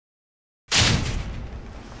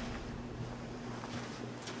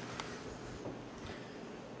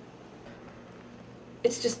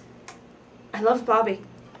It's just, I love Bobby.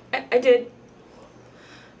 I did.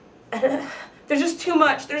 And, there's just too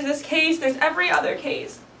much. There's this case, there's every other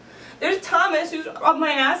case. There's Thomas who's up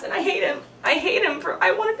my ass and I hate him. I hate him for,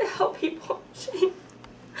 I wanted to help people. Shame.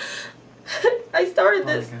 I started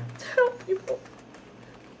this to help people.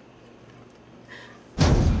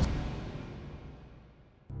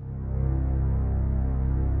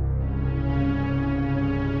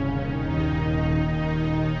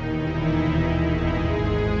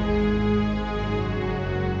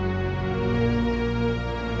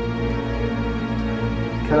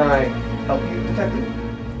 Can I help you,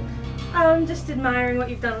 Detective? I'm just admiring what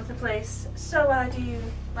you've done with the place. So, do you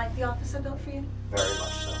like the office I built for you? Very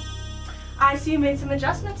much so. I see you made some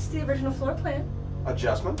adjustments to the original floor plan.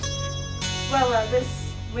 Adjustments? Well,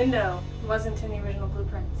 this window wasn't in the original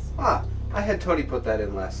blueprints. Ah, I had Tony put that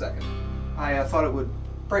in last second. I thought it would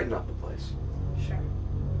brighten up the place. Sure.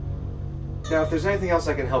 Now, if there's anything else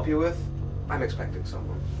I can help you with, I'm expecting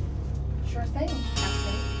someone. Sure thing, Captain.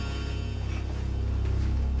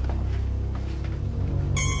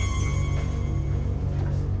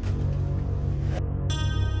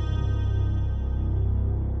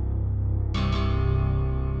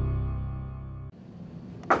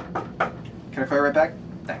 Can I call you right back?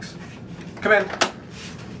 Thanks. Come in.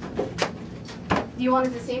 You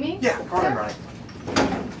wanted to see me? Yeah, come on in, Ronnie.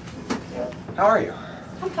 How are you?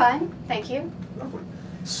 I'm fine, thank you.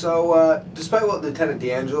 So, despite what Lieutenant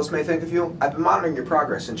DeAngelis may think of you, I've been monitoring your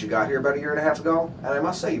progress since you got here about a year and a half ago, and I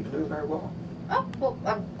must say you've been doing very well. Oh, well,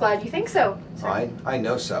 I'm glad you think so. I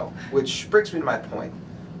know so. Which brings me to my point.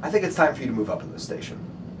 I think it's time for you to move up in this station.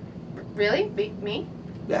 Really? Me?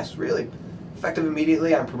 Yes, really. Effective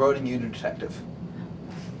immediately, I'm promoting you to detective.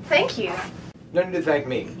 Thank you. No need to thank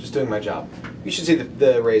me, just doing my job. You should see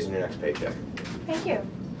the raise in your next paycheck. Thank you.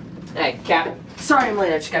 Hey, Capt. Sorry I'm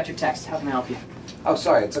late, I just got your text. How can I help you? Oh,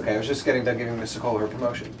 sorry, it's okay. I was just getting done giving Miss Secula her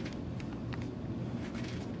promotion.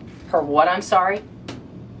 For what, I'm sorry?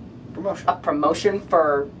 Promotion. A promotion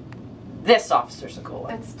for this officer, Secula.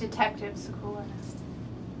 That's Detective Secula.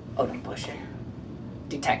 Oh, don't push it.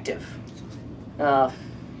 Detective.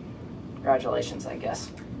 Congratulations, I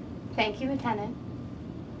guess. Thank you, Lieutenant.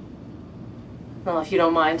 Well, if you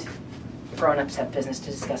don't mind, the grown-ups have business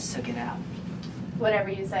to discuss, so get out.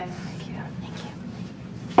 Whatever you say. Thank you.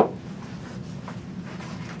 Thank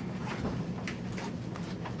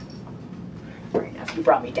you. Right now, if you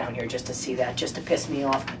brought me down here just to see that, just to piss me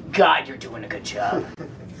off, God, you're doing a good job.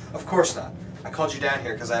 Of course not. I called you down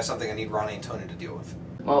here because I have something I need Ronnie and Tony to deal with.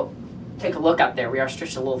 Well, take a look up there. We are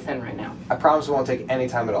stretched a little thin right now. I promise it won't take any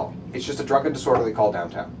time at all. It's just a drunken disorderly call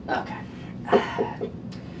downtown. Okay.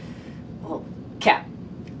 Well, Cap,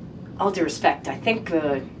 all due respect, I think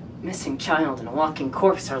a missing child and a walking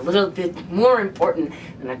corpse are a little bit more important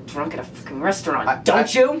than a drunk at a fucking restaurant,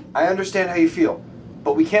 don't you? I understand how you feel,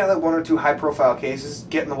 but we can't let one or two high-profile cases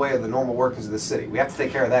get in the way of the normal workings of the city. We have to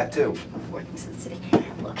take care of that, too. Workings of the city.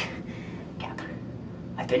 Look, Cap,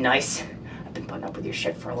 I've been nice. I've been putting up with your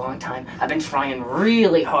shit for a long time. I've been trying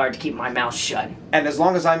really hard to keep my mouth shut. And as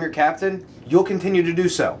long as I'm your captain, you'll continue to do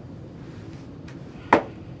so.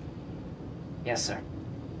 Yes, sir.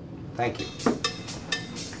 Thank you.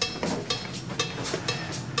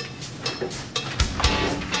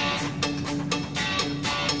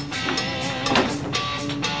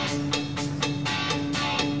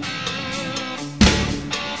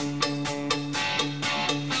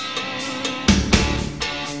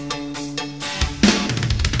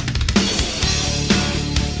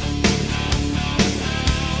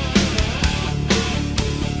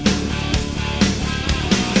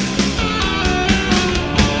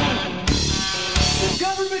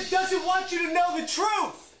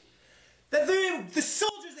 The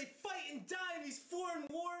soldiers, they fight and die in these foreign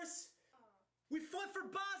wars. We fought for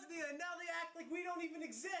Bosnia and now they act like we don't even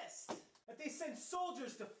exist. That they send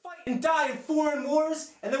soldiers to fight and die in foreign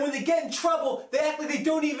wars, and then when they get in trouble, they act like they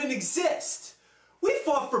don't even exist. We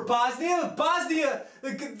fought for Bosnia. Bosnia,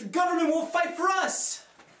 the government won't fight for us.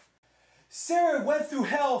 Sarah went through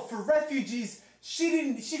hell for refugees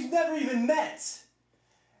she's never even met.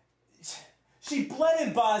 She bled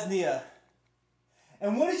in Bosnia.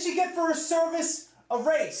 And what did she get for her service?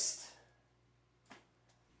 Erased.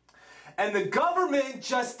 And the government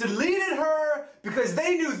just deleted her because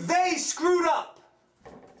they knew they screwed up.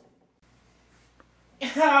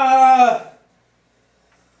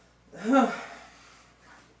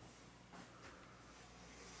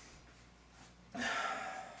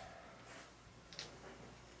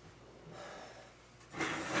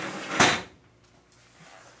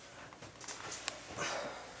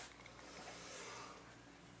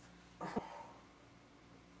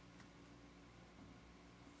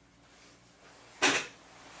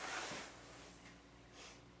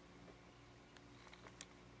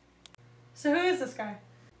 So who is this guy?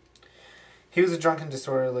 He was a drunken,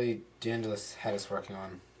 disorderly DeAngelis had us working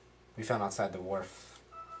on. We found outside the wharf,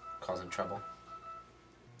 causing trouble.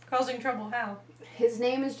 Causing trouble how? His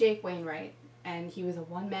name is Jake Wainwright, and he was a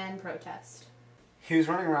one-man protest. He was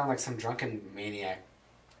running around like some drunken maniac,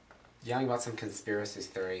 yelling about some conspiracy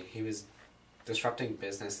theory. He was disrupting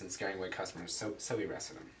business and scaring away customers, so we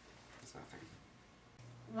arrested him. It's nothing.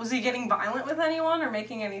 Was he getting violent with anyone or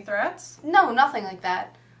making any threats? No, nothing like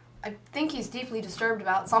that. I think he's deeply disturbed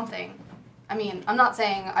about something. I mean, I'm not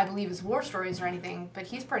saying I believe his war stories or anything, but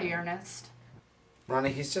he's pretty earnest.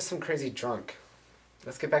 Ronnie, he's just some crazy drunk.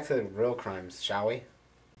 Let's get back to the real crimes, shall we?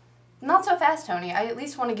 Not so fast, Tony. I at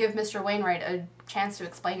least want to give Mr. Wainwright a chance to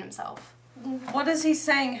explain himself. What is he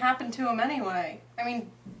saying happened to him anyway? I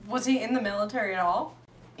mean, was he in the military at all?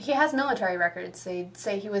 He has military records. They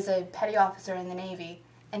say he was a petty officer in the Navy.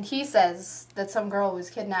 And he says that some girl was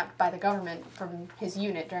kidnapped by the government from his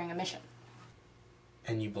unit during a mission.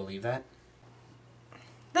 And you believe that?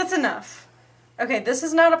 That's enough. Okay, this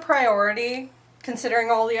is not a priority, considering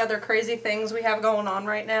all the other crazy things we have going on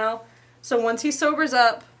right now. So once he sobers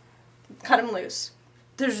up, cut him loose.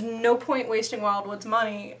 There's no point wasting Wildwood's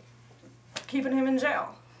money keeping him in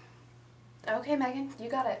jail. Okay, Megan, you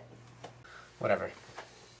got it. Whatever.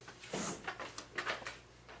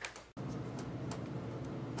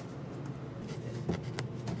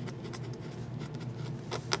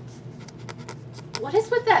 What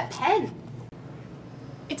is with that pen?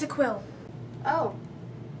 It's a quill. Oh,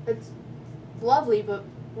 it's lovely, but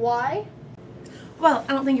why? Well,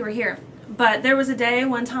 I don't think you were here, but there was a day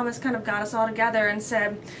when Thomas kind of got us all together and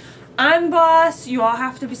said, I'm boss, you all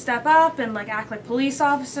have to step up and like act like police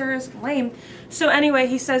officers. Lame. So anyway,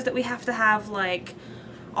 he says that we have to have like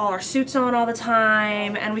all our suits on all the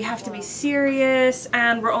time, and we have to be serious,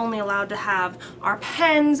 and we're only allowed to have our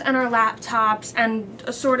pens and our laptops and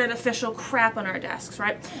assorted official crap on our desks,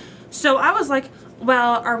 right? So I was like,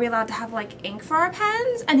 well, are we allowed to have like ink for our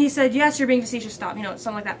pens? And he said, yes, you're being facetious, stop, you know,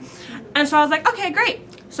 something like that. And so I was like, okay, great.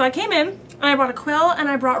 So I came in, and I brought a quill, and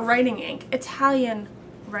I brought writing ink, Italian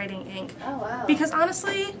writing ink. Oh, wow. Because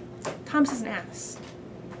honestly, Thomas is an ass.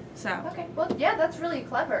 So. Okay, well, yeah, that's really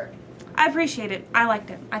clever. I appreciate it. I liked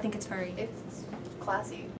it. I think it's very... It's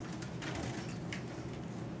classy.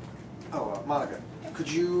 Oh, Monica,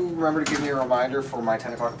 could you remember to give me a reminder for my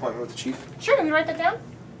 10 o'clock appointment with the chief? Sure, can you write that down?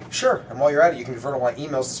 Sure, and while you're at it, you can convert all my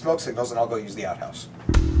emails to smoke signals and I'll go use the outhouse.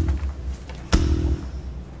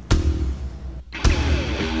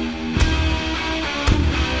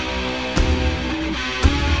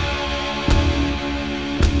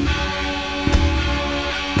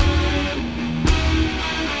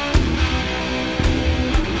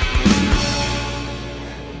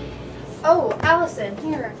 Oh, Allison,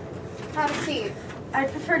 here. Have a seat.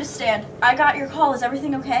 I'd prefer to stand. I got your call. Is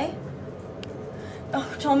everything okay?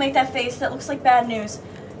 Oh, don't make that face. That looks like bad news.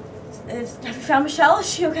 Have you found Michelle? Is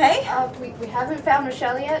she okay? We haven't found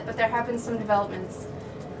Michelle yet, but there have been some developments.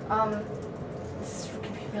 This is gonna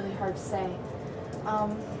be really hard to say.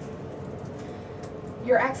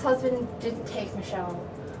 Your ex-husband didn't take Michelle,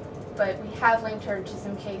 but we have linked her to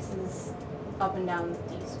some cases up and down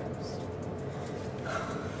the East Coast.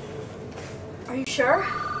 Are you sure?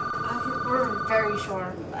 We're very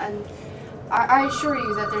sure, and I assure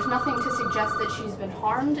you that there's nothing to suggest that she's been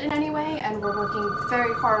harmed in any way, and we're working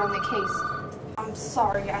very hard on the case. I'm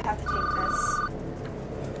sorry, I have to take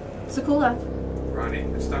this. Secula. Ronnie,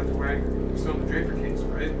 it's Dr. Wagner. You're still in the Draper case,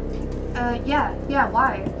 right? Yeah,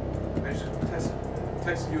 why? I just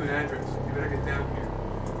texted you an address. You better get down here.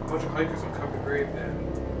 A bunch of hikers will come to grave then.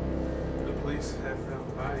 The police have found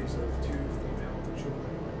the bodies of 2 female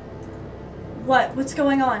children. What's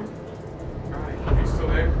going on? Ronnie, are you still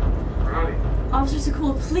there? Ronnie. Officer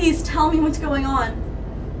Secula, please tell me what's going on.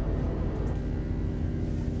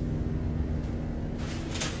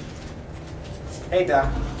 Hey,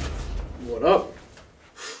 Doc. What up?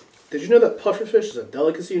 Did you know that pufferfish is a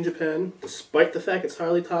delicacy in Japan, despite the fact it's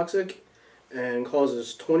highly toxic and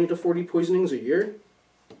causes 20 to 40 poisonings a year?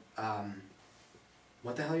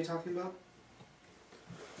 What the hell are you talking about?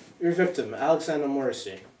 Your victim, Alexander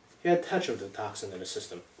Morrissey, he had tetrodotoxin in his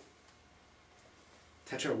system.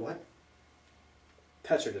 Tetra what?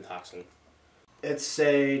 Tetrodotoxin. It's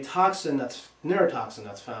a neurotoxin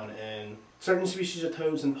that's found in certain species of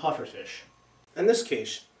toads and pufferfish. In this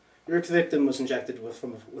case, your victim was injected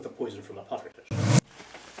with a poison from a pufferfish.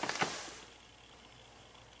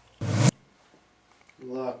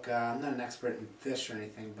 Look, I'm not an expert in fish or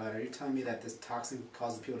anything, but are you telling me that this toxin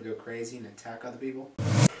causes people to go crazy and attack other people?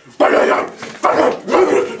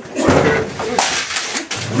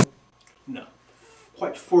 No.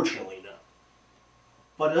 Quite fortunately, no.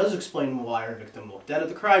 But it does explain why our victim looked dead at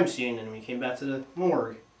the crime scene, and when he came back to the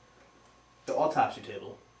morgue, the autopsy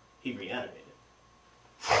table, he reanimated.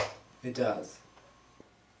 It does.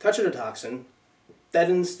 Touching the toxin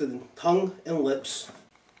deadens the tongue and lips,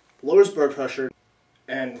 lowers blood pressure,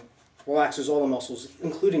 and relaxes all the muscles,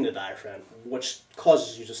 including the diaphragm, which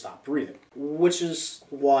causes you to stop breathing, which is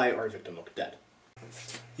why our victim looked dead.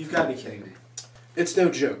 You've got to be kidding me. It's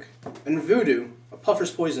no joke. In voodoo, a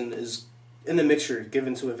puffer's poison is in the mixture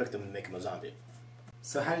given to a victim to make him a zombie.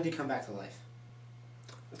 So how did he come back to life?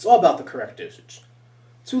 It's all about the correct dosage.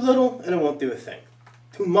 Too little, and it won't do a thing.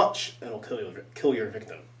 Too much, and it'll kill your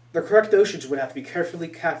victim. The correct dosage would have to be carefully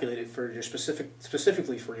calculated for your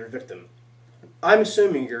specifically for your victim. I'm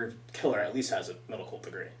assuming your killer at least has a medical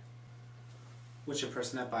degree. Which a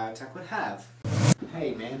person at biotech would have.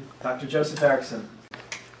 Hey, man. Dr. Joseph Eriksson.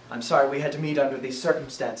 I'm sorry we had to meet under these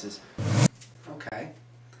circumstances. Okay.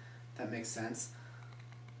 That makes sense.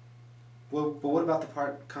 Well, but what about the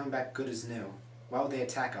part coming back good as new? Why would they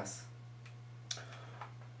attack us?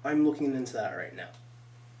 I'm looking into that right now.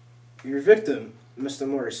 Your victim, Mr.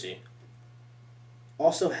 Morrissey,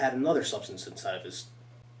 also had another substance inside of his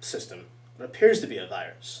system. It appears to be a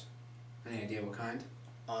virus. Any idea what kind?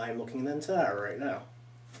 I'm looking into that right now.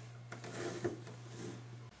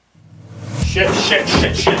 Shit.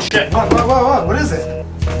 What is it?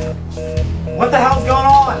 What the hell's going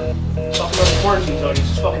on? Talking about the quarantine zone, he's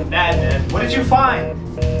just fucking bad, man. What did you find?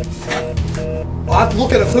 I'll have to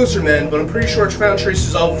look at it closer, man, but I'm pretty sure it's found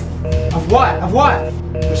traces of... Of what?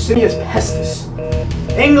 Yersinia pestis.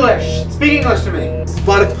 English! Speak English to me!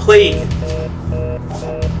 bubonic plague.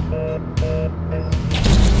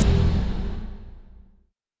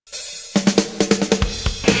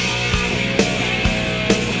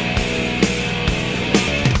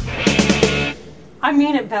 I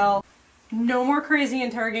mean it, Belle. No more crazy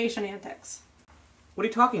interrogation antics. What are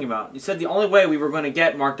you talking about? You said the only way we were going to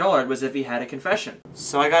get Mark Dollard was if he had a confession.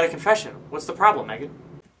 So I got a confession. What's the problem, Megan?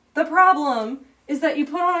 The problem is that you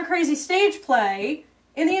put on a crazy stage play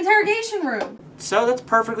in the interrogation room. So that's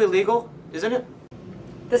perfectly legal, isn't it?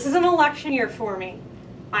 This is an election year for me.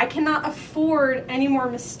 I cannot afford any more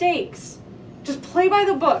mistakes. Just play by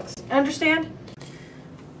the books, understand?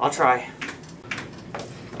 I'll try.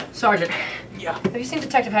 Sergeant. Yeah? Have you seen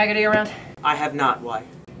Detective Haggarty around? I have not. Why?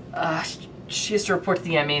 She has to report to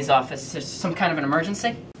the ME's office. There's some kind of an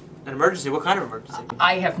emergency. An emergency? What kind of emergency?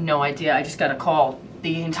 I have no idea. I just got a call.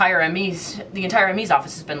 The entire ME's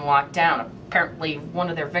office has been locked down. Apparently,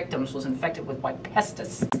 one of their victims was infected with white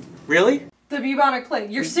pestis. Really? The bubonic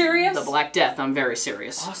plague. You're serious? The Black Death. I'm very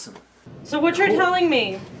serious. Awesome. So what you're telling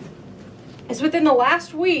me is within the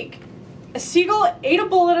last week, a seagull ate a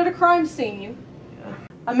bullet at a crime scene,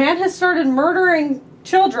 a man has started murdering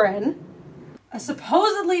children, a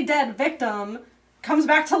supposedly dead victim comes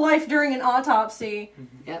back to life during an autopsy,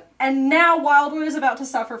 Yep. and now Wildwood is about to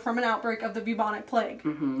suffer from an outbreak of the bubonic plague.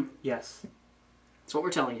 Mm-hmm. Yes. That's what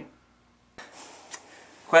we're telling you.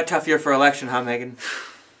 Quite a tough year for election, huh, Megan?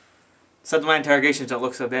 Suddenly my interrogations don't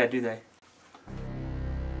look so bad, do they?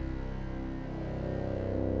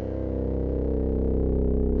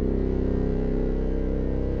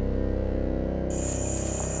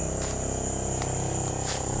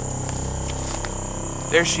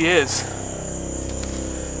 There she is.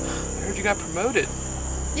 I heard you got promoted.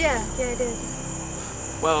 Yeah, I did.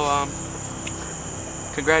 Well,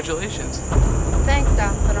 congratulations. Thanks,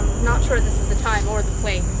 Doc, but I'm not sure this is the time or the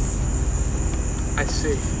place. I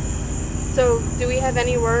see. So, do we have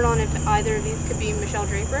any word on if either of these could be Michelle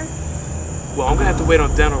Draper? Well, I'm gonna have to wait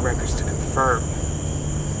on dental records to confirm.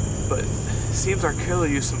 But it seems our killer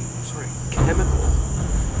used some sort of chemical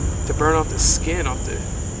to burn off the skin off the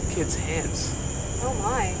kid's hands. Oh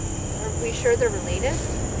my. Are we sure they're related?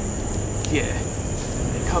 Yeah.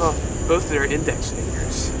 They cut off both of their index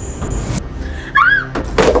fingers.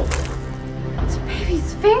 It's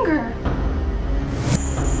baby's finger.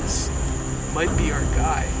 This might be our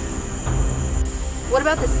guy. What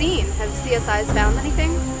about the scene? Have CSIs found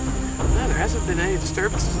anything? No, there hasn't been any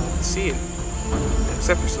disturbances on the scene.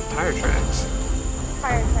 Except for some tire tracks.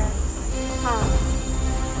 Tire tracks. Huh.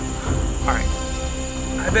 Alright.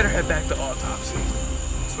 I better head back to autopsy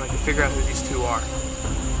so I can figure out who these two are.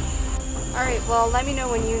 Alright, well, let me know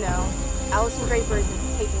when you know. Allison Draper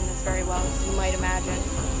isn't taking this very well, as you might imagine.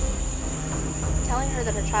 Telling her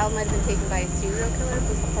that her child might have been taken by a serial killer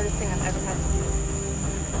was the hardest thing I've ever had to do.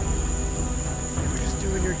 You're just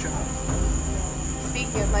doing your job.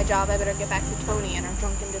 Speaking of my job, I better get back to Tony and her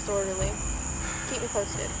drunken disorderly. Keep me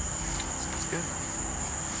posted. Sounds good.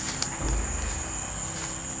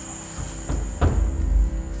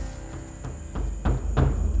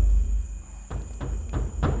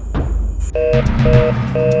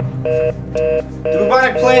 The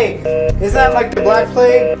bubonic plague. Isn't that like the Black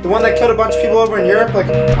Plague? The one that killed a bunch of people over in Europe like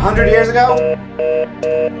 100 years ago?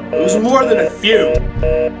 It was more than a few.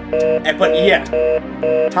 But yeah.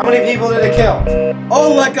 How many people did it kill?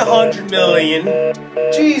 Oh, like 100 million.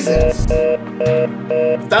 Jesus.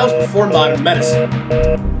 That was before modern medicine.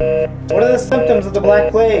 What are the symptoms of the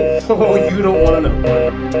Black Plague? Oh, you don't want to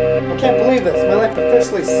know. I can't believe this. My life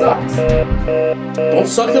officially sucks. Don't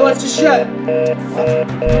suck your life just yet.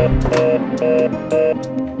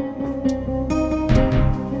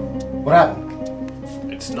 What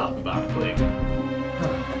happened? It's not the Black Plague.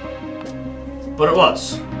 But it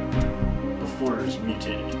was. Before it was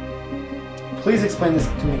mutated. Please explain this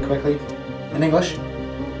to me quickly. In English?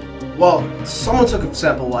 Well, someone took a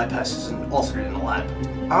sample of lipasses and altered it in the lab.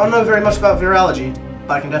 I don't know very much about virology,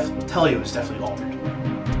 but I can tell you it was definitely altered.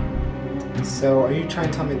 So, are you trying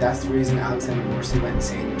to tell me that's the reason Alexander Morrissey went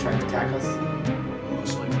insane and tried to attack us?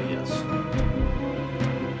 Most likely, yes.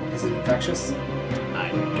 Is it infectious? I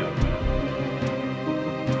don't know.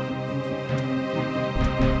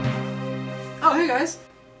 Oh, hey guys.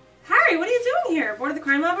 Harry, what are you doing here? Bored of the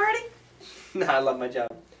crime lab already? Nah, I love my job.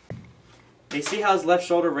 You see how his left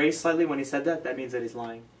shoulder raised slightly when he said that? That means that he's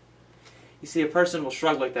lying. You see, a person will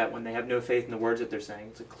shrug like that when they have no faith in the words that they're saying.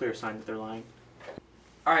 It's a clear sign that they're lying.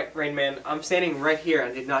 Alright, Rain Man, I'm standing right here.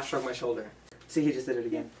 I did not shrug my shoulder. See, he just did it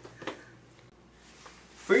again.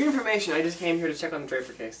 For your information, I just came here to check on the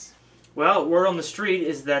Draper case. Well, word on the street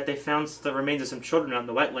is that they found the remains of some children out in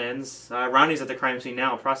the wetlands. Ronnie's at the crime scene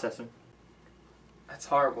now, processing. That's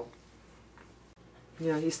horrible.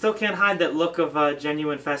 Yeah, you still can't hide that look of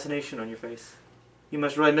genuine fascination on your face. You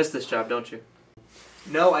must really miss this job, don't you?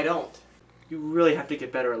 No, I don't. You really have to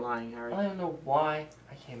get better at lying, Harry. I don't know why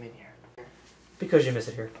I came in here. Because you miss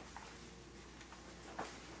it here.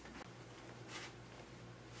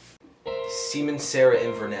 Seaman Sarah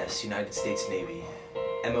Inverness, United States Navy.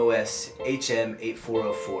 MOS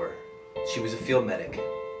HM8404. She was a field medic.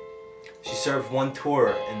 She served one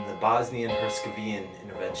tour in the Bosnian-Herzegovinian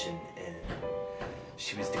intervention, and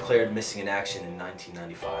she was declared missing in action in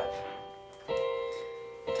 1995.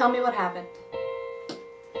 Tell me what happened.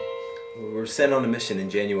 We were sent on a mission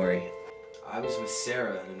in January. I was with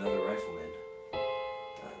Sarah and another rifleman.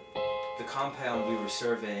 The compound we were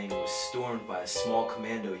surveying was stormed by a small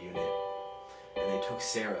commando unit, and they took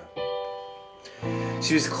Sarah.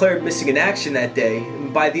 She was declared missing in action that day,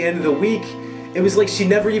 and by the end of the week, it was like she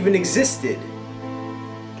never even existed.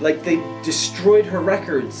 Like they destroyed her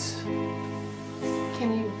records.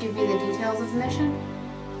 Can you give me the details of the mission?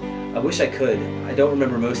 I wish I could. I don't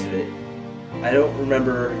remember most of it. I don't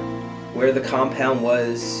remember where the compound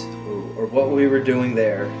was or what we were doing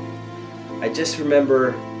there. I just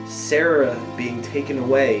remember Sarah being taken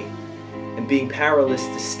away and being powerless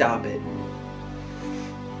to stop it.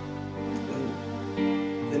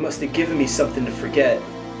 They must have given me something to forget.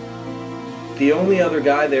 The only other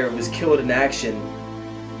guy there was killed in action.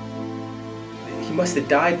 He must have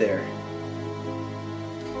died there.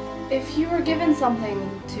 If you were given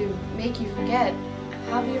something to make you forget,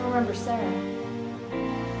 how do you remember Sarah?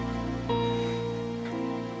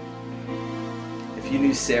 If you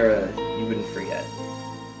knew Sarah, you wouldn't forget.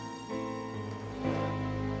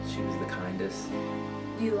 She was the kindest.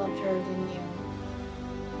 You loved her, didn't you?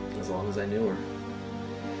 As long as I knew her.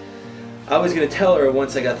 I was gonna tell her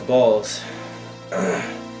once I got the balls.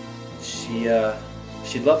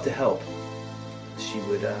 She'd love to help. She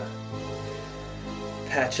would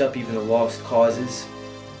patch up even the lost causes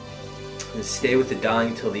and stay with the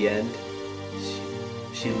dying till the end.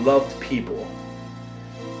 She loved people.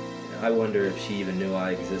 I wonder if she even knew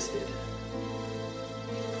I existed.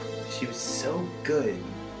 She was so good,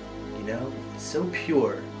 you know, so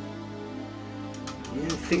pure. You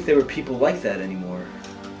didn't think there were people like that anymore.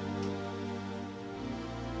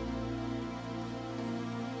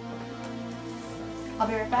 I'll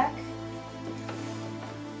be right back.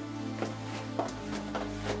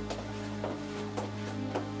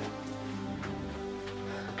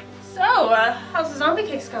 So, how's the zombie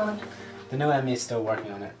case going? The new enemy is still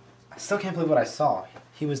working on it. I still can't believe what I saw.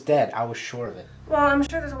 He was dead. I was sure of it. Well, I'm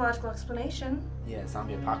sure there's a logical explanation. Yeah,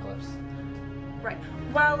 zombie apocalypse. Right.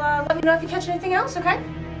 Well, let me know if you catch anything else, okay?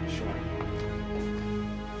 Sure.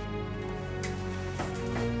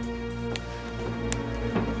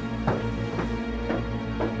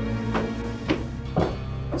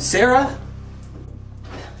 Sarah?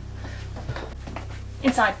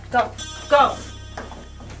 Inside. Go. Go!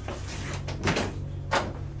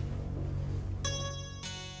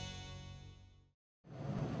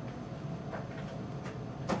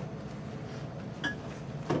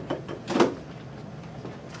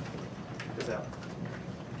 this out.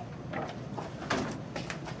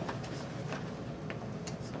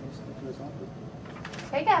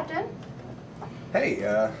 Hey, Captain. Hey,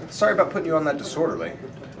 sorry about putting you on that disorderly.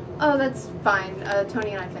 Oh, that's fine.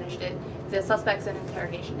 Tony and I finished it. The suspect's in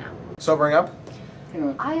interrogation now. Sobering up?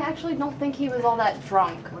 I actually don't think he was all that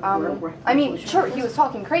drunk. I mean, sure, he was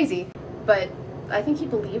talking crazy, but I think he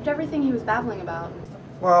believed everything he was babbling about.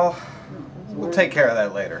 Well, we'll take care of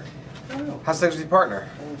that later. How's things with your partner?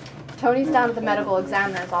 Tony's down at the medical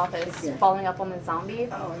examiner's office, following up on the zombie,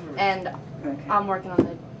 and I'm working on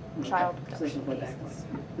the child abduction cases.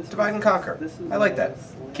 Divide and conquer. I like that.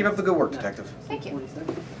 Keep up the good work, Detective. Thank you.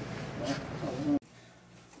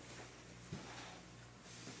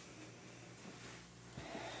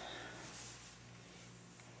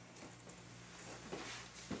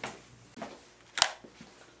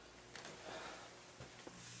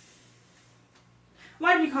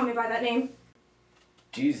 Why did you call me by that name?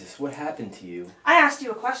 Jesus, what happened to you? I asked you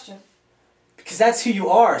a question. Because that's who you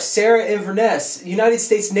are, Sarah Inverness, United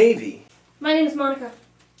States Navy. My name is Monica.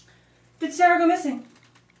 Did Sarah go missing?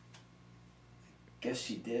 Guess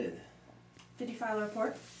she did. Did you file a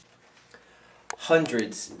report?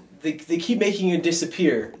 Hundreds. They keep making her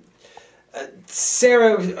disappear.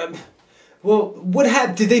 Sarah, well, what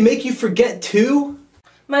happened? Did they make you forget too?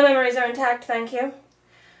 My memories are intact, thank you.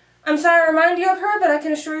 I'm sorry to remind you of her, but I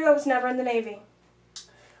can assure you I was never in the Navy.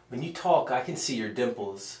 When you talk, I can see your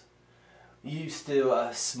dimples. You used to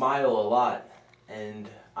smile a lot, and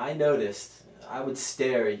I noticed. I would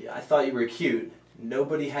stare. I thought you were cute.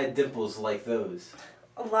 Nobody had dimples like those.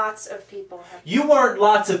 Lots of people have. You weren't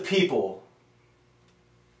lots of people.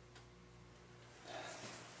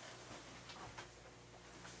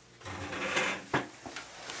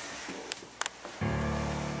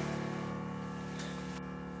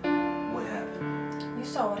 What happened? You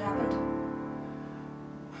saw what happened.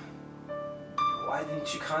 Why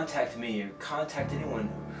didn't you contact me or contact anyone?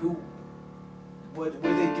 What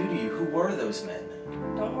did they do to you? Who were those men?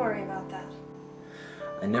 Don't worry about that.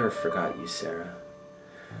 I never forgot you, Sarah.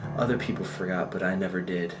 Other people forgot, but I never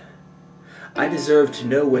did. I deserve to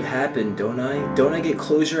know what happened, don't I? Don't I get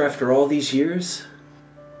closure after all these years?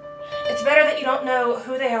 It's better that you don't know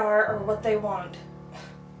who they are or what they want.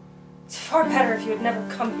 It's far better if you had never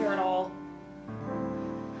come here at all.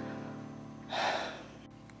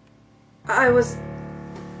 I was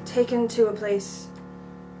taken to a place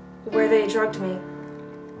where they drugged me,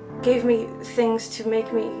 gave me things to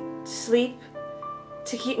make me sleep,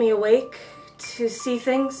 to keep me awake, to see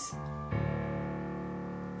things.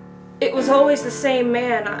 It was always the same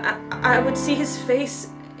man. I would see his face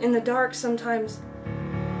in the dark sometimes,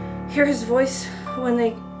 hear his voice when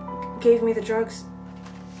they gave me the drugs,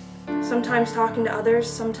 sometimes talking to others,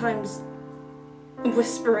 sometimes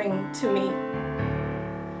whispering to me.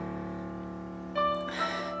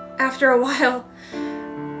 After a while,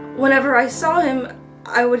 whenever I saw him,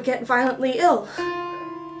 I would get violently ill.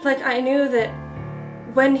 Like I knew that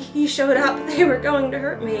when he showed up, they were going to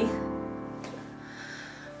hurt me.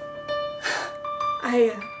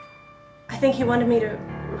 I think he wanted me to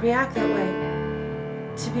react that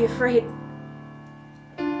way, to be afraid.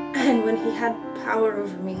 And when he had power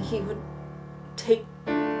over me, he would take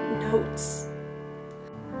notes.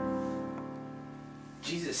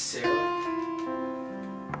 Jesus, Sarah.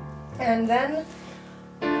 And then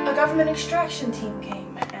a government extraction team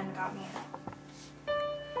came and got me.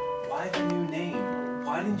 Why the new name?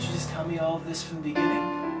 Why didn't you just tell me all of this from the beginning?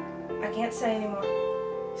 I can't say anymore.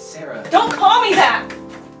 Sarah. Don't call me that!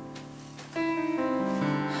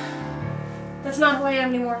 That's not who I am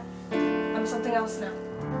anymore. I'm something else now.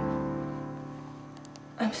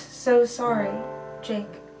 I'm so sorry, Jake.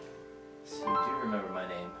 So you do remember my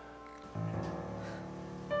name?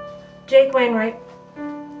 Jake Wainwright.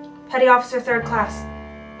 Petty Officer 3rd Class.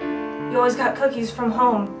 You always got cookies from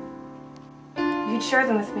home. You'd share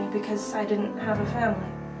them with me because I didn't have a family.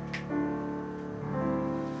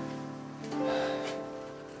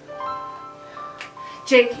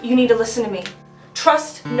 Jake, you need to listen to me.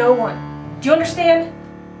 Trust no one. Do you understand?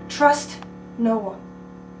 Trust no one.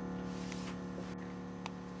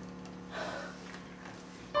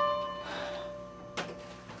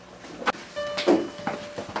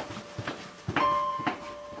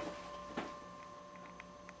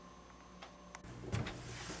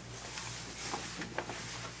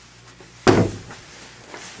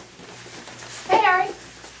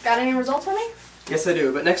 Got any results for me? Yes, I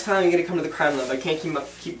do, but next time you're gonna come to the crime lab. I can't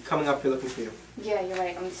keep coming up here looking for you. Yeah, you're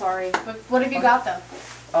right. I'm sorry. But what have you got, though?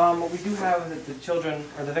 Well, we do have the children,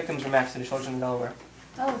 or the victims from accident children in Delaware.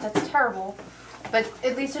 Oh, that's terrible. But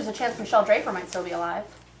at least there's a chance Michelle Draper might still be alive.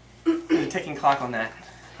 You're taking clock on that.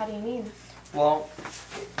 How do you mean? Well,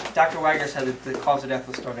 Dr. Wagner said that the cause of death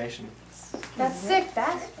was starvation. That's sick,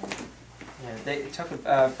 that's... Yeah, it took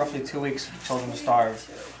roughly 2 weeks for children to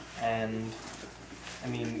starve, and, I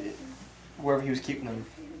mean, wherever he was keeping them,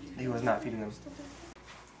 he was not feeding them.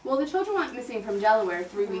 Well, the children went missing from Delaware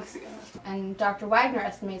 3 weeks ago, and Dr. Wagner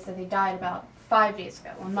estimates that they died about 5 days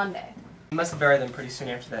ago, on Monday. He must have buried them pretty soon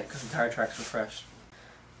after that, because the tire tracks were fresh.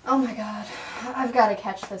 Oh my god, I've got to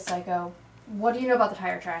catch this psycho. What do you know about the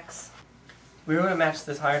tire tracks? We were going to match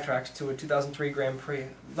the tire tracks to a 2003 Grand Prix.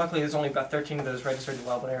 Luckily, there's only about 13 of those registered in the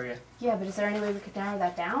Wildwood area. Yeah, but is there any way we could narrow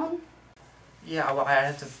that down? Yeah, well, I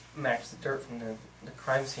had to match the dirt from the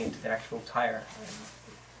crime scene to the actual tire. It's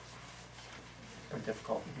very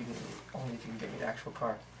difficult, only if you can get me the actual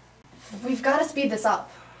car. We've got to speed this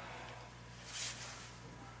up.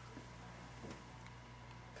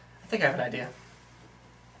 I think I have an idea.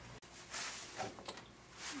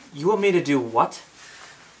 You want me to do what?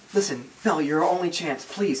 Listen, Belle, you're our only chance,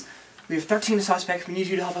 please. We have 13 suspects. We need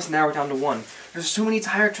you to help us narrow it down to 1. There's so many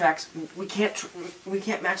tire tracks. We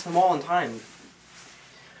can't match them all in time.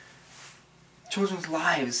 Children's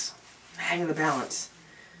lives hang in the balance.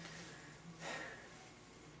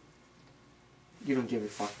 You don't give a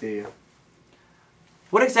fuck, do you?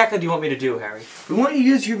 What exactly do you want me to do, Harry? We want you to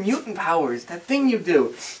use your mutant powers. That thing you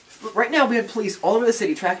do. Right now, we have police all over the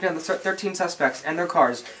city tracking down the 13 suspects and their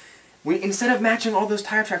cars. Instead of matching all those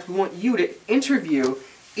tire tracks, we want you to interview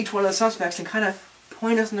each one of the suspects and kind of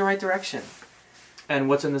point us in the right direction. And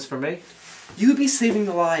what's in this for me? You would be saving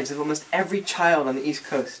the lives of almost every child on the East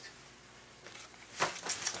Coast.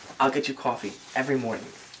 I'll get you coffee every morning.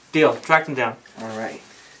 Deal. Track them down. All right.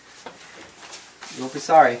 You won't be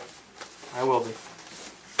sorry. I will be.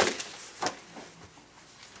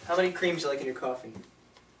 How many creams do you like in your coffee?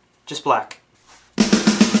 Just black.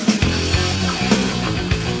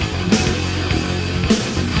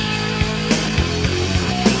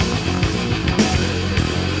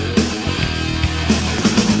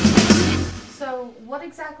 So, what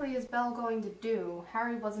exactly is Belle going to do?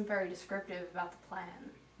 Harry wasn't very descriptive about the plan.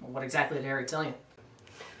 Well, what exactly did Harry tell you?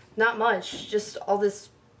 Not much. Just all this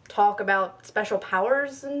talk about special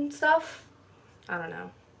powers and stuff. I don't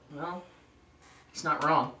know. Well, he's not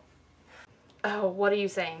wrong. Oh, what are you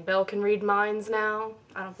saying? Belle can read minds now?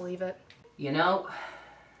 I don't believe it. You know,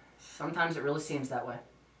 sometimes it really seems that way.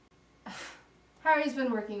 Harry's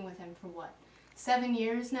been working with him for what, 7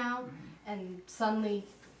 years now? And suddenly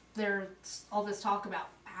there's all this talk about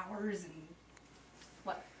powers and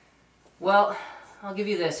what? Well, I'll give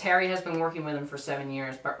you this. Harry has been working with him for 7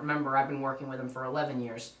 years, but remember, I've been working with him for 11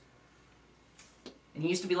 years. And he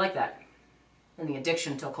used to be like that. And the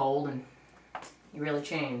addiction took hold, and he really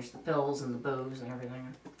changed. The pills and the booze and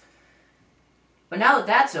everything. But now that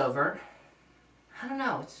that's over, I don't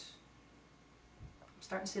know, I'm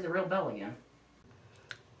starting to see the real Belle again.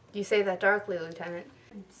 You say that darkly, Lieutenant.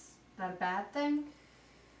 Is that a bad thing?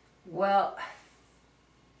 Well,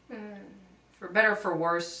 for better or for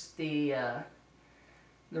worse, the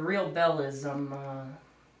real Belle is, how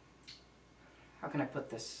can I put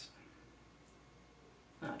this?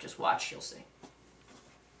 Just watch, you'll see.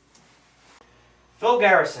 Phil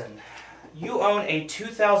Garrison, you own a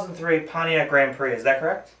 2003 Pontiac Grand Prix, is that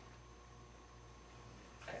correct?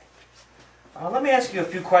 Okay. Let me ask you a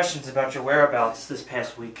few questions about your whereabouts this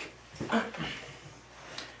past week.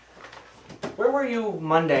 Where were you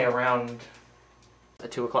Monday around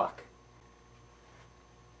at 2 o'clock?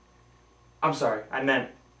 I'm sorry, I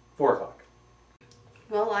meant 4 o'clock.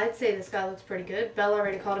 Well, I'd say this guy looks pretty good. Belle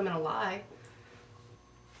already called him in a lie.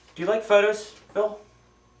 Do you like photos, Phil?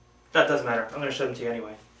 That doesn't matter. I'm going to show them to you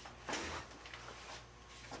anyway.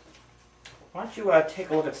 Why don't you take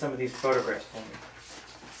a look at some of these photographs for me?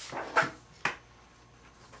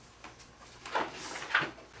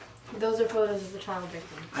 Those are photos of the child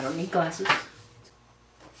victim. I don't need glasses.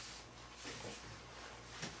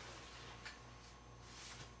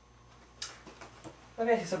 Let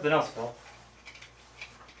me ask you something else, Phil.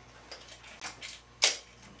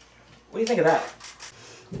 What do you think of that?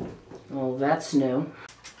 Well, that's new.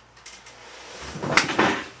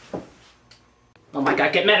 Oh my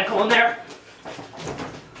god, get medical in there!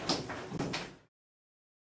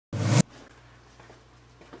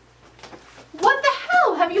 What the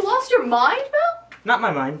hell? Have you lost your mind, Belle? Not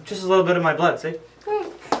my mind, just a little bit of my blood, see?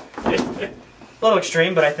 A little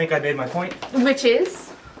extreme, but I think I made my point. Which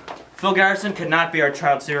is? Phil Garrison could not be our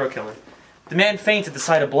child serial killer. The man faints at the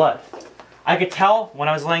sight of blood. I could tell when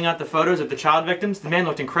I was laying out the photos of the child victims, the man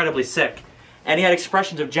looked incredibly sick. And he had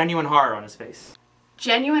expressions of genuine horror on his face.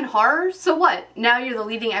 Genuine horror? So what? Now you're the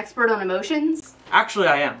leading expert on emotions? Actually,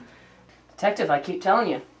 I am. Detective, I keep telling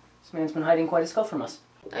you, this man's been hiding quite a skull from us.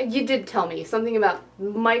 You did tell me something about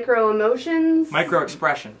micro-emotions?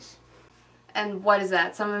 Micro-expressions. And what is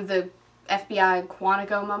that? Some of the FBI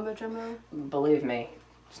Quantico mumbo-jumbo? Believe me,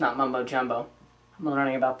 it's not mumbo-jumbo. I've been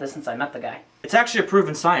learning about this since I met the guy. It's actually a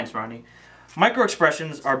proven science, Ronnie.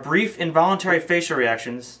 Microexpressions are brief, involuntary facial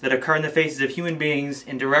reactions that occur in the faces of human beings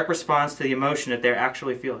in direct response to the emotion that they're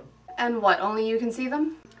actually feeling. And what, only you can see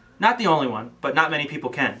them? Not the only one, but not many people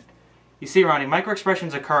can. You see, Ronnie,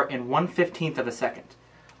 microexpressions occur in 1/15 of a second.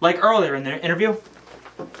 Like earlier in the interview.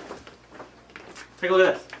 Take a look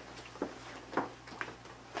at this.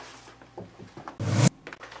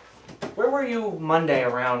 Where were you Monday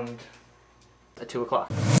around at 2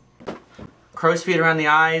 o'clock? Crow's feet around the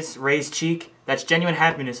eyes, raised cheek. That's genuine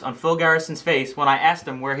happiness on Phil Garrison's face when I asked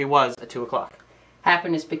him where he was at 2 o'clock.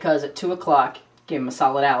 Happiness because at 2 o'clock, gave him a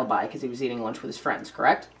solid alibi because he was eating lunch with his friends,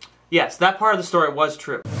 correct? Yes, that part of the story was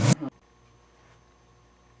true.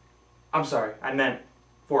 I'm sorry, I meant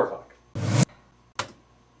 4 o'clock.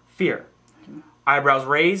 Fear. Eyebrows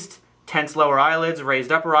raised, tense lower eyelids,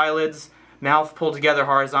 raised upper eyelids, mouth pulled together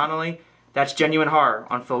horizontally. That's genuine horror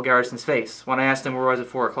on Phil Garrison's face when I asked him where he was at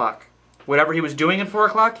 4 o'clock. Whatever he was doing at 4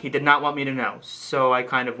 o'clock, he did not want me to know, so I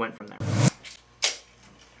kind of went from there.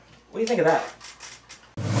 What do you think of that?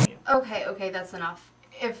 Okay, that's enough.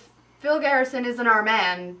 If Phil Garrison isn't our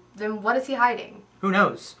man, then what is he hiding? Who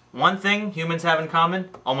knows? One thing humans have in common,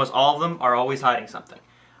 almost all of them are always hiding something.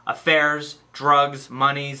 Affairs, drugs,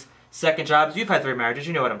 monies, second jobs. You've had 3 marriages,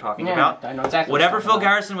 you know what I'm talking about. I know exactly Whatever Phil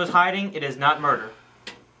Garrison was hiding, it is not murder.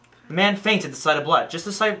 The man fainted at the sight of blood. Just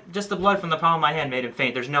the blood from the palm of my hand made him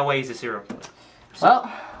faint. There's no way he's a serial killer. Well,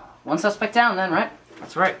 one suspect down then, right?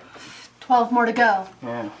 That's right. 12 more to go.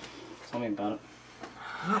 Yeah, tell me about it.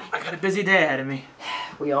 I got a busy day ahead of me.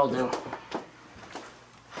 We all do.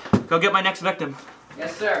 Go get my next victim.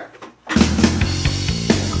 Yes, sir.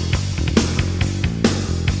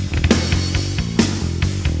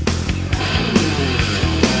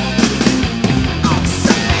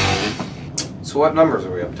 So what numbers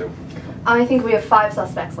are we up to? I think we have 5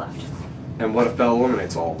 suspects left. And what if Belle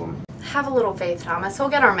eliminates all of them? Have a little faith, Thomas. He'll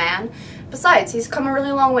get our man. Besides, he's come a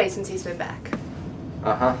really long way since he's been back.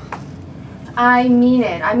 Uh-huh. I mean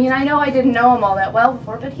it. I mean, I know I didn't know him all that well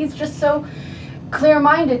before, but he's just so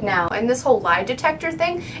clear-minded now. And this whole lie detector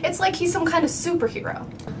thing, it's like he's some kind of superhero.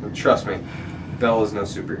 Trust me, Belle is no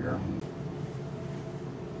superhero.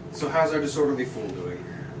 So how's our disorderly fool doing?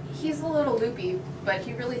 He's a little loopy, but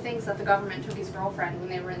he really thinks that the government took his girlfriend when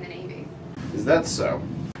they were in the Navy. Is that so?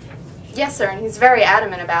 Yes, sir, and he's very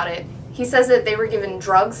adamant about it. He says that they were given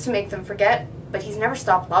drugs to make them forget, but he's never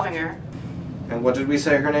stopped loving her. And what did we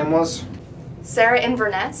say her name was? Sarah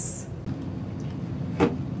Inverness.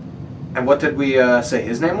 And what did we say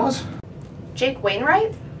his name was? Jake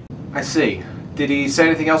Wainwright? I see. Did he say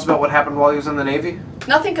anything else about what happened while he was in the Navy?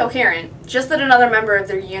 Nothing coherent, just that another member of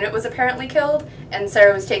their unit was apparently killed, and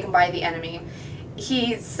Sarah was taken by the enemy.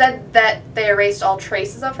 He said that they erased all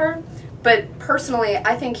traces of her, but personally,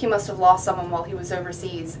 I think he must have lost someone while he was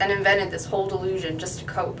overseas, and invented this whole delusion just to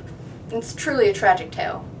cope. It's truly a tragic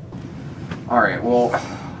tale. Alright, well,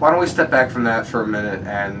 why don't we step back from that for a minute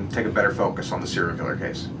and take a better focus on the serial killer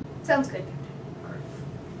case? Sounds good.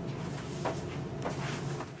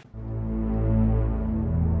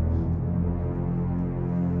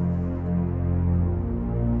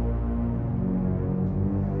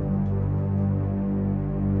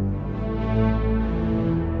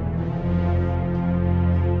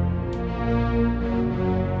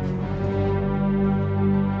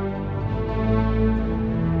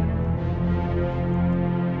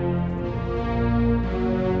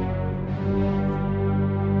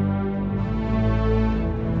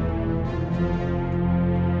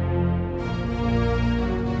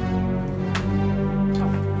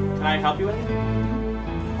 Can I help you with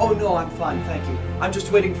anything? Oh no, I'm fine, thank you. I'm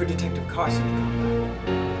just waiting for Detective Carson to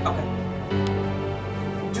come back.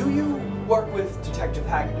 Okay. Do you work with Detective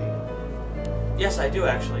Haggarty? Yes, I do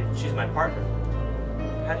actually. She's my partner.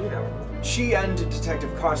 How do you know her? She and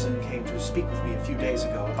Detective Carson came to speak with me a few days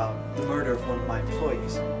ago about the murder of one of my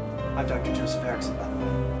employees. I'm Dr. Joseph Eriksson, by the way,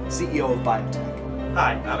 CEO of Biotech.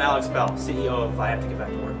 Hi, I'm Alex Belle, CEO of I Have to Get Back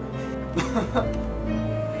to Work.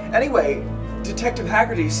 Anyway, Detective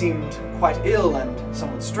Haggarty seemed quite ill and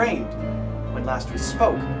somewhat strained when last we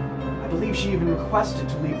spoke. I believe she even requested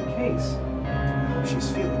to leave the case. I hope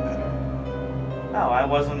she's feeling better. Oh, I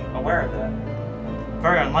wasn't aware of that.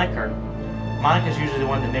 Very unlike her. Monica's usually the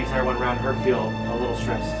one that makes everyone around her feel a little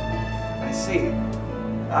stressed. I see.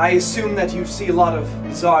 I assume that you see a lot of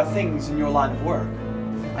bizarre things in your line of work.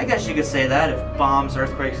 I guess you could say that if bombs,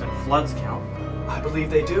 earthquakes, and floods count. I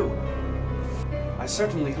believe they do. I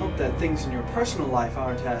certainly hope that things in your personal life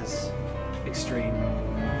aren't as extreme.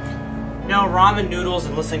 No, ramen noodles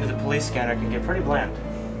and listening to the police scanner can get pretty bland.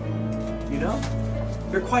 You know,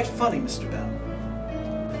 you're quite funny, Mr. Belle.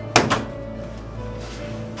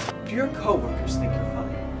 Do your coworkers think you're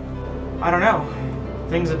funny? I don't know.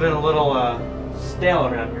 Things have been a little, stale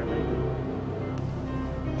around here lately.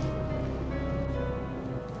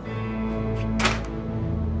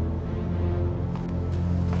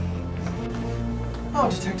 Oh,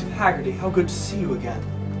 Detective Haggarty, how good to see you again.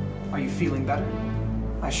 Are you feeling better?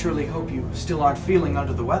 I surely hope you still aren't feeling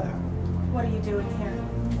under the weather. What are you doing here?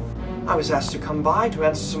 I was asked to come by to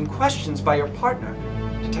answer some questions by your partner,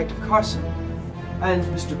 Detective Carson. And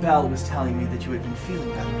Mr. Belle was telling me that you had been feeling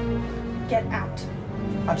better. Get out.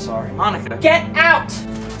 I'm sorry. Monica. Get out!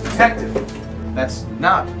 Detective, that's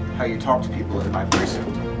not how you talk to people in my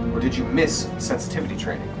precinct. Or did you miss sensitivity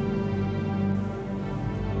training?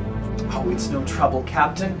 Oh, it's no trouble,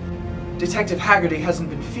 Captain. Detective Haggarty hasn't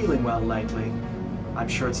been feeling well lately. I'm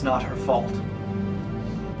sure it's not her fault.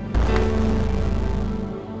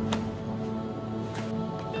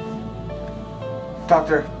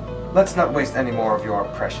 Doctor, let's not waste any more of your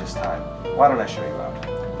precious time. Why don't I show you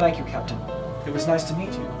out? Thank you, Captain. It was nice to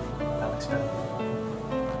meet you, Alex Belle.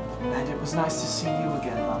 And it was nice to see you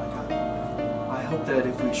again, Monica. I hope that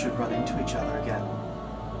if we should run into each other again,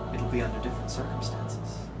 it'll be under different circumstances.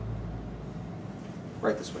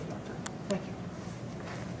 Right this way, Doctor. Thank you.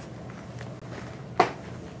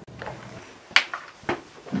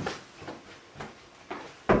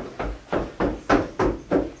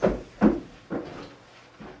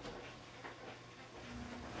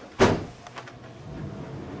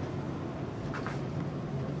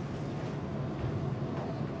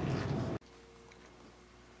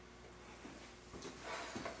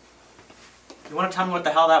 You want to tell me what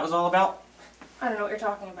the hell that was all about? I don't know what you're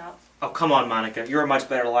talking about. Oh, come on, Monica. You're a much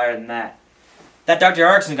better liar than that. That Dr.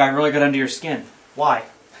 Eriksson guy really got under your skin. Why?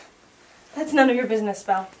 That's none of your business,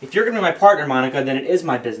 Belle. If you're going to be my partner, Monica, then it is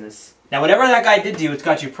my business. Now, whatever that guy did to you, it's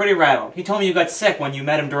got you pretty rattled. He told me you got sick when you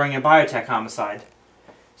met him during a biotech homicide.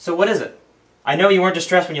 So what is it? I know you weren't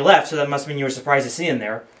distressed when you left, so that must mean you were surprised to see him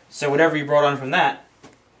there. So whatever you brought on from that...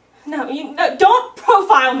 No, don't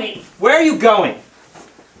profile me! Where are you going?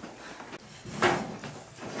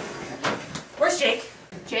 Where's Jake?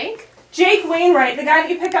 Jake? Jake Wainwright, the guy that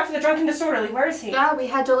you picked up for the drunken disorderly. Where is he? Yeah, we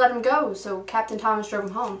had to let him go, so Captain Thomas drove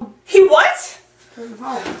him home. He what? Drove him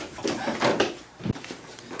home.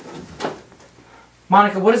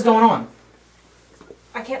 Monica, what is going on?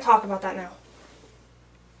 I can't talk about that now.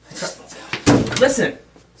 Listen,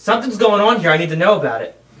 something's going on here. I need to know about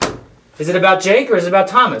it. Is it about Jake or is it about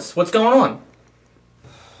Thomas? What's going on?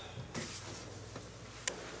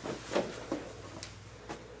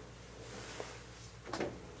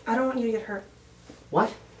 I don't want you to get hurt.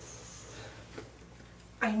 What?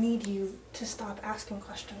 I need you to stop asking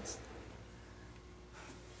questions.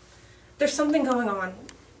 There's something going on.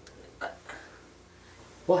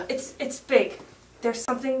 What? It's big. There's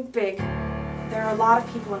something big. There are a lot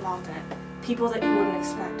of people involved in it. People that you wouldn't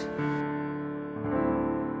expect.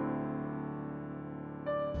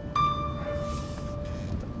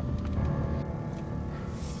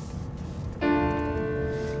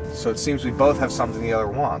 So it seems we both have something the other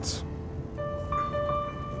wants.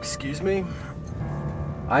 Excuse me?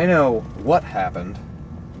 I know what happened.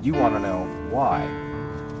 You want to know why.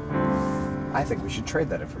 I think we should trade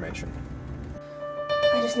that information.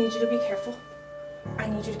 I just need you to be careful. I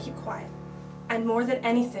need you to keep quiet. And more than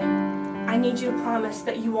anything, I need you to promise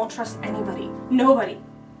that you won't trust anybody. Nobody.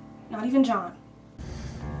 Not even John.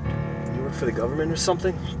 You work for the government or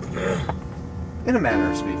something? In a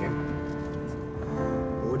manner of speaking.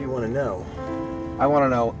 What do you want to know? I want to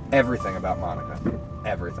know everything about Monica.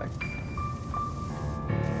 Everything.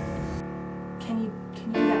 Can you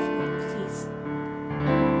do that for me, please?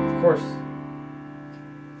 Of course.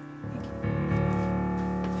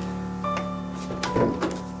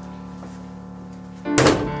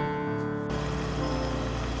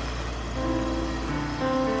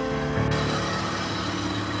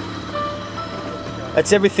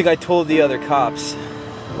 That's everything I told the other cops.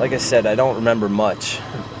 Like I said, I don't remember much.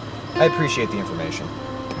 I appreciate the information.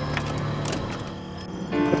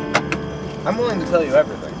 I'm willing to tell you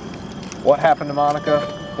everything. What happened to Monica,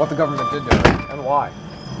 what the government did to her, and why.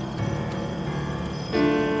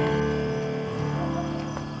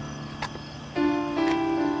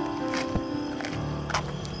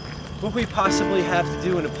 What could we possibly have to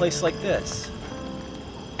do in a place like this?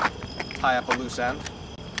 Tie up a loose end.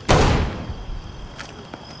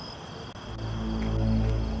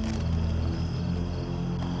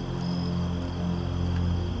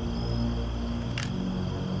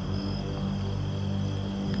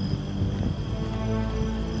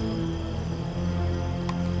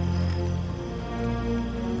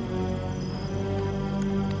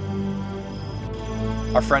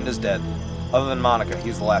 Our friend is dead. Other than Monica,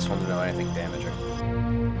 he's the last one to know anything damaging.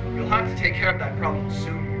 You'll have to take care of that problem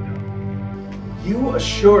soon, you know. You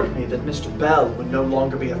assured me that Mr. Belle would no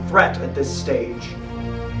longer be a threat at this stage.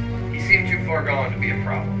 He seemed too far gone to be a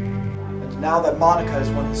problem. And now that Monica has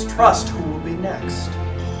won his trust, who will be next?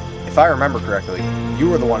 If I remember correctly, you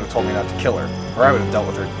were the one who told me not to kill her, or I would have dealt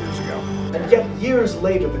with her years ago. And yet years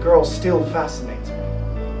later, the girl still fascinates me.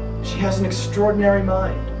 She has an extraordinary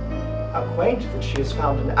mind. How quaint that she has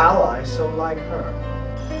found an ally so like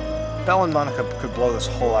her. Belle and Monica could blow this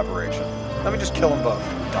whole operation. Let me just kill them both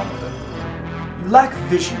and be done with it. You lack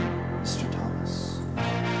vision, Mr. Thomas.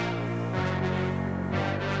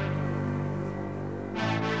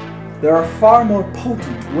 There are far more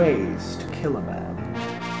potent ways to kill a man.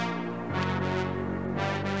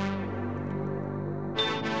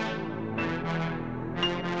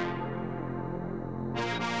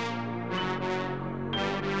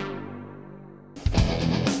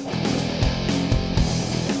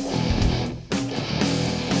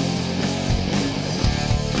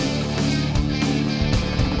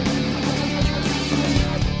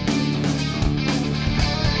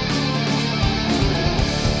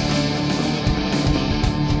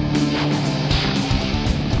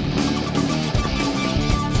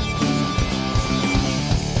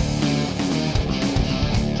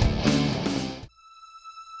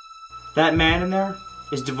 That man in there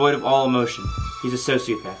is devoid of all emotion. He's a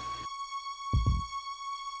sociopath.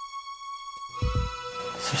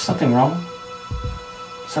 Is there something wrong,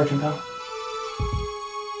 Sergeant Bell?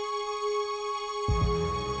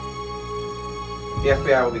 The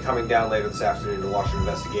FBI will be coming down later this afternoon to launch an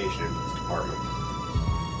investigation into this department.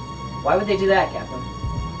 Why would they do that, Captain?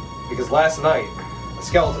 Because last night, a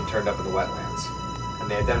skeleton turned up in the wetlands,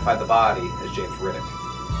 and they identified the body as James Riddick.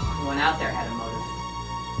 Who went out there had a motive.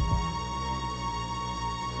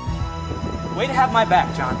 Way to have my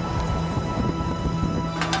back, John.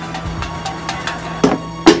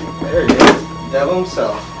 There he is. Devil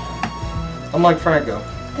himself. I'm Mike Franco.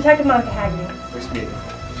 Detective Monica Haggarty. Nice meeting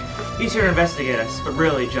you. He's here to investigate us, but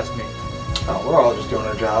really just me. Oh, we're all just doing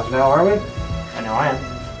our jobs now, aren't we? I know I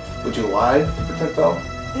am. Would you lie to protect Belle?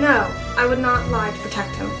 No, I would not lie to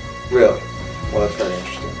protect him. Really? Well, that's very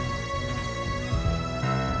interesting.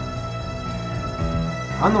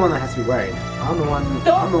 I'm the one that has to be worried. I'm the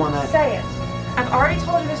one that... say it. I've already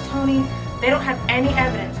told you this, Tony. They don't have any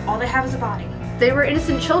evidence. All they have is a body. They were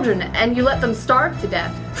innocent children, and you let them starve to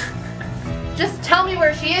death. Just tell me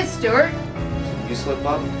where she is, Stuart. You slip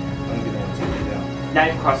up, I'm gonna be the one to take you down. Now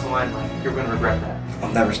you've crossed the line, Mike. You're gonna regret that.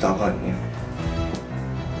 I'll never stop hunting you.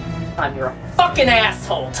 Tom, you're a fucking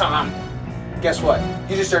asshole, Tom. Guess what?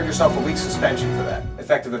 You just earned yourself a week's suspension for that,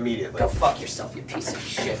 effective immediately. Go fuck yourself, you piece of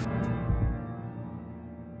shit.